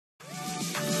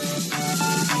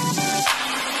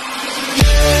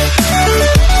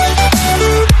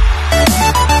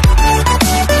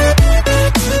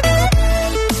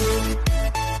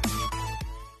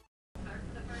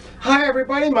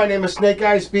everybody, my name is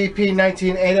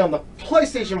SnakeEyesBP1980 on the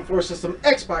PlayStation 4 system,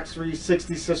 Xbox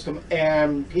 360 system,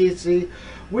 and PC.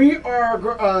 We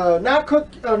are not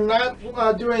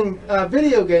doing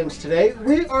video games today.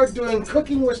 We are doing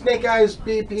cooking with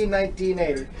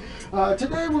SnakeEyesBP1980.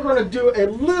 Today we're going to do a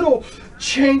little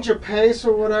change of pace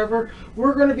or whatever.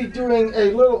 We're going to be doing a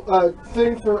little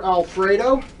thing for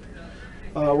Alfredo.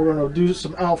 We're going to do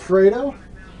some Alfredo.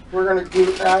 We're going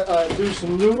to do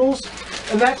some noodles,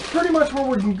 and that's pretty much where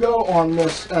we can go on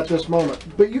this at this moment.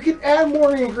 But you can add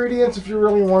more ingredients if you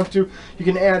really want to. You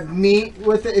can add meat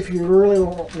with it if you really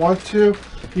want to.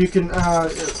 You can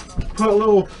put a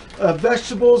little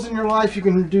vegetables in your life. You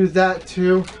can do that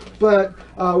too. But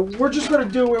we're just going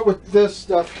to do it with this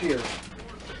stuff here.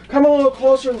 Come a little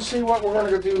closer and see what we're going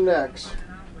to do next.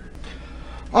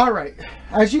 Alright,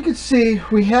 as you can see,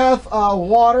 we have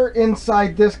water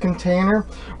inside this container.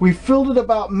 We filled it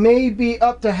about maybe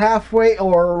up to halfway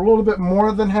or a little bit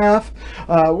more than half.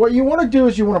 What you want to do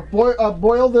is you want to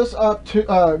boil this up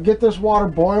to get this water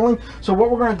boiling. So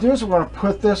what we're going to do is we're going to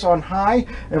put this on high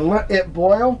and let it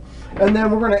boil. And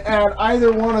then we're going to add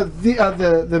either one of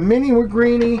the mini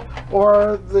greenie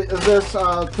or this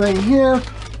thing here.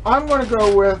 I'm going to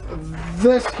go with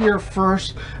this here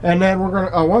first, and then we're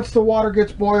going to once the water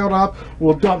gets boiled up,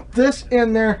 we'll dump this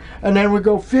in there, and then we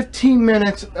go 15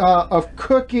 minutes of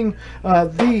cooking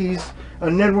these,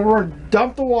 and then we're going to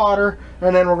dump the water,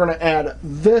 and then we're going to add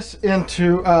this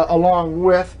into along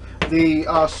with the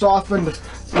softened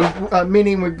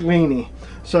mini greenie.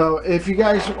 So if you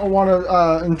guys want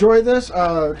to enjoy this,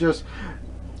 just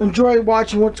enjoy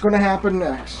watching what's going to happen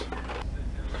next.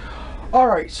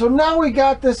 Alright, so now we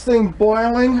got this thing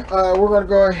boiling. We're going to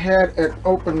go ahead and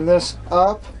open this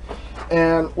up,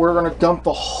 and we're going to dump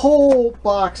the whole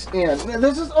box in. Now,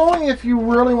 this is only if you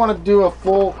really want to do a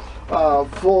full,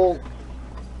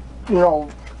 you know,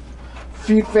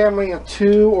 feed family of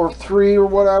 2 or 3 or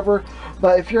whatever.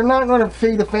 But if you're not going to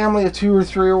feed a family of 2 or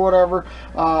 3 or whatever,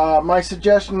 my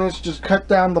suggestion is just cut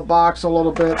down the box a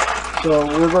little bit. So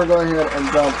we're going to go ahead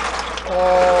and dump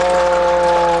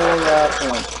all of that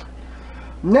in.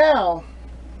 Now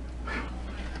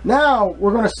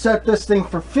we're going to set this thing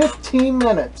for 15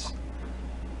 minutes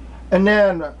and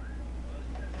then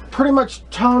pretty much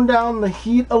tone down the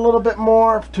heat a little bit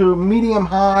more to medium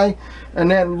high, and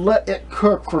then let it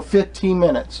cook for 15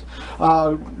 minutes.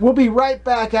 We'll be right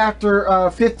back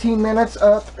after 15 minutes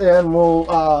up, and we'll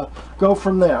go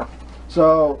from there.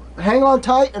 So hang on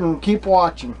tight and keep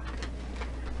watching.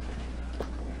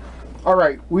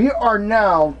 Alright, we are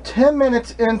now 10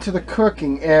 minutes into the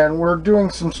cooking, and we're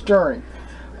doing some stirring.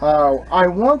 I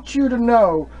want you to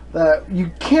know that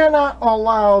you cannot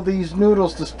allow these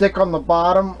noodles to stick on the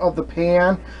bottom of the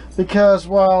pan, because,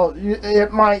 well,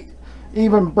 it might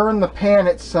even burn the pan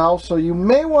itself. So you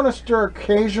may want to stir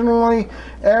occasionally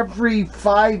every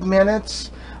 5 minutes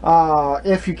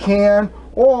if you can,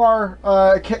 or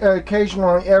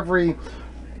occasionally every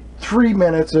 3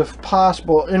 minutes if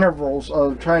possible, intervals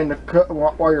of trying to cook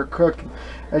while you're cooking.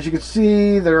 As you can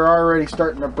see, they're already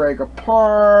starting to break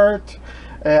apart,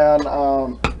 and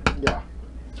yeah.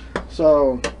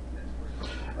 So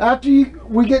after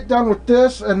we get done with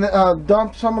this and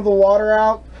dump some of the water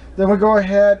out, then we go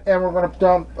ahead and we're going to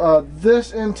dump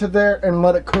this into there and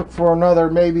let it cook for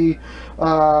another maybe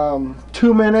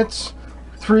 2 minutes,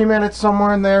 3 minutes,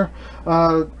 somewhere in there,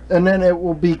 and then it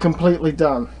will be completely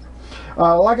done.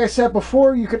 Like I said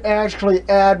before, you could actually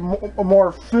add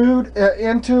more food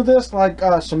into this, like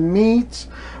some meats.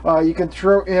 You can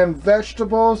throw in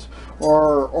vegetables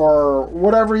or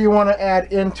whatever you want to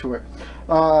add into it.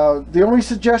 The only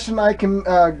suggestion I can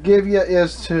give you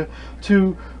is to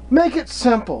make it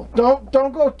simple. Don't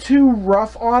go too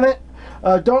rough on it.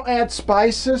 Don't add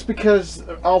spices, because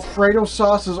Alfredo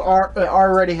sauce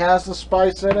already has the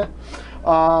spice in it.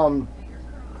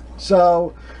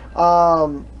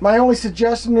 My only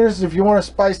suggestion is, if you want to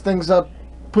spice things up,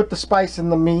 put the spice in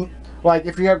the meat. Like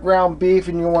if you have ground beef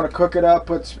and you want to cook it up,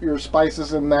 put your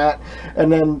spices in that,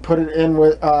 and then put it in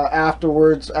with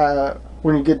afterwards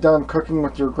when you get done cooking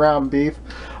with your ground beef.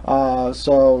 That's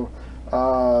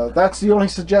the only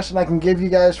suggestion I can give you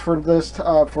guys for this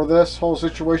whole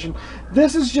situation.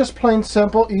 This is just plain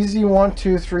simple, easy 1,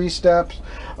 2, 3 steps.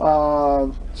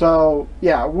 So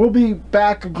yeah, we'll be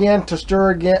back again to stir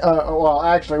again. Well,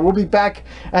 actually, we'll be back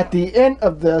at the end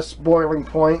of this boiling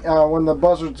point when the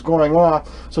buzzard's going off,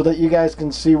 so that you guys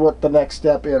can see what the next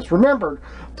step is. Remember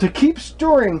to keep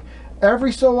stirring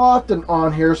every so often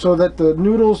on here, so that the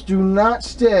noodles do not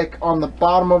stick on the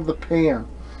bottom of the pan.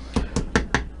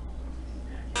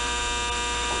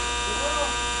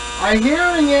 I'm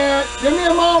hearing it. Give me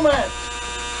a moment.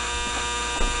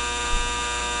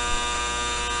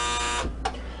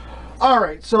 All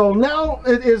right, so now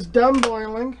it is done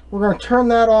boiling. We're going to turn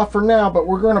that off for now, but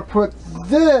we're going to put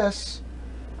this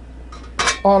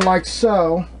on like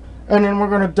so, and then we're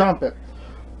going to dump it.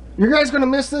 You guys are going to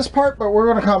miss this part, but we're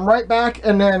going to come right back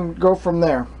and then go from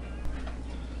there.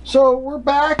 So we're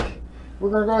back. We're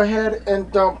going to go ahead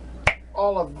and dump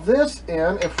all of this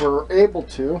in if we're able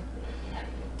to.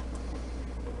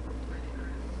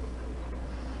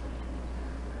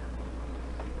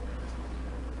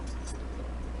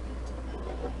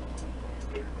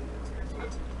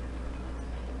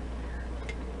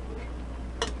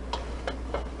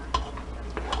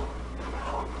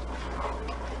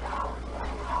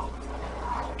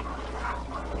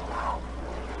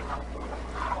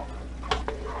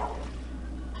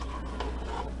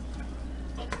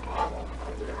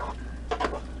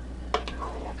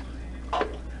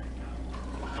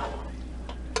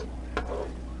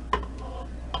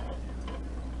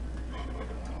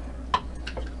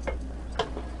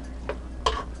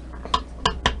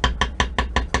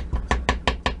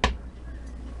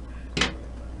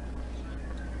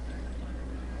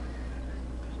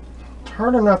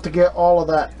 Hard enough to get all of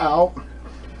that out,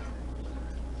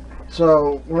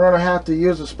 so we're going to have to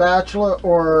use a spatula,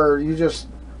 or you just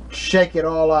shake it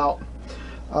all out.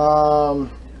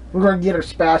 We're going to get a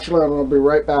spatula and we'll be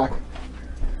right back.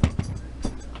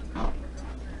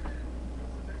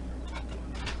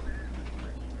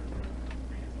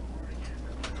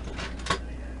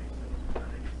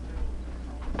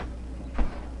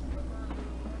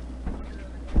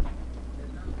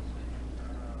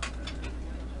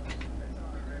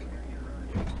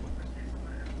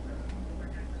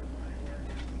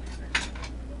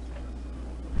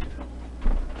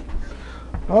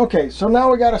 Okay, so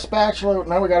now we got a spatula.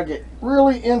 Now we got to get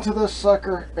really into this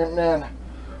sucker and then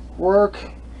work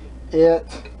it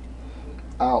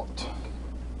out.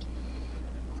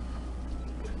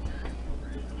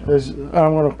 I'm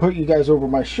going to put you guys over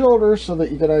my shoulder so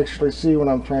that you can actually see what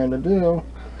I'm trying to do.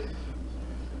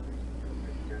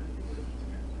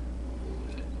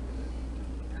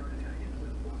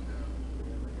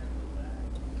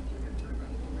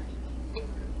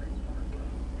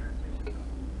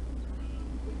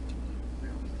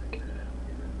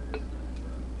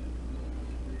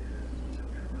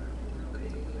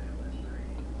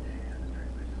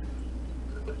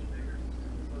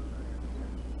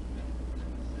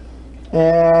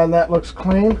 And that looks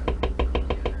clean.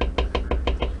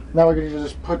 Now we're going to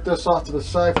just put this off to the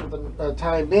side for the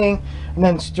time being, and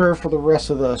then stir for the rest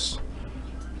of this.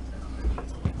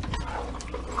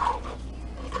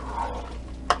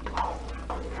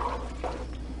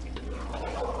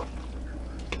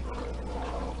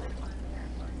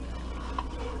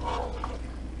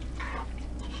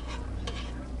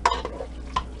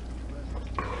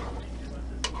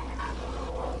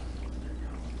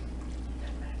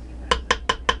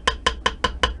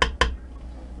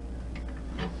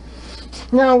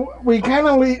 Now we kind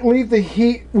of leave the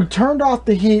heat. We turned off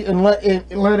the heat and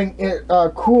letting it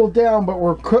cool down, but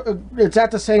it's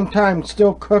at the same time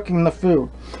still cooking the food.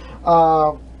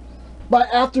 But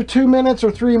after 2 minutes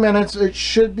or 3 minutes, it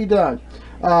should be done.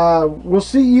 We'll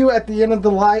see you at the end of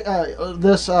the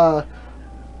this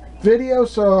video,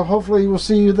 so hopefully we'll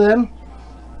see you then.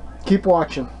 Keep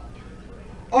watching.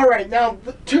 Alright, now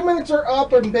the 2 minutes are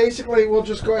up, and basically we'll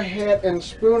just go ahead and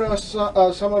spoon us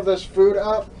some of this food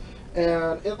up.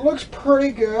 And it looks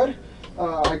pretty good.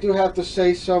 I do have to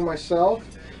say so myself.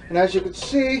 And as you can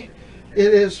see,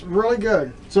 it is really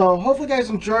good. So hopefully you guys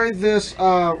enjoyed this.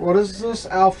 What is this?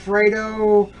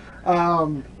 Alfredo.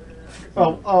 What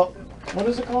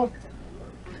is it called?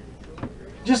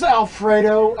 Just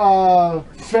Alfredo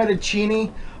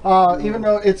fettuccine. Even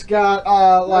though it's got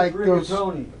like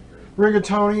rigatoni.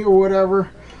 Rigatoni or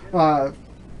whatever.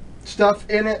 Stuff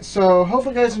in it. So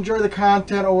hopefully you guys enjoy the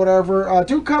content or whatever.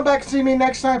 Do come back and see me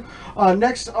next time.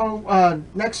 Next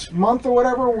month or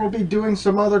whatever, we'll be doing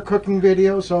some other cooking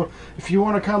videos. So if you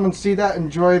want to come and see that,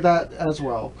 enjoy that as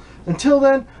well. Until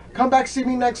then, come back, see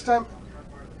me next time.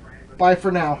 Bye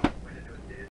for now.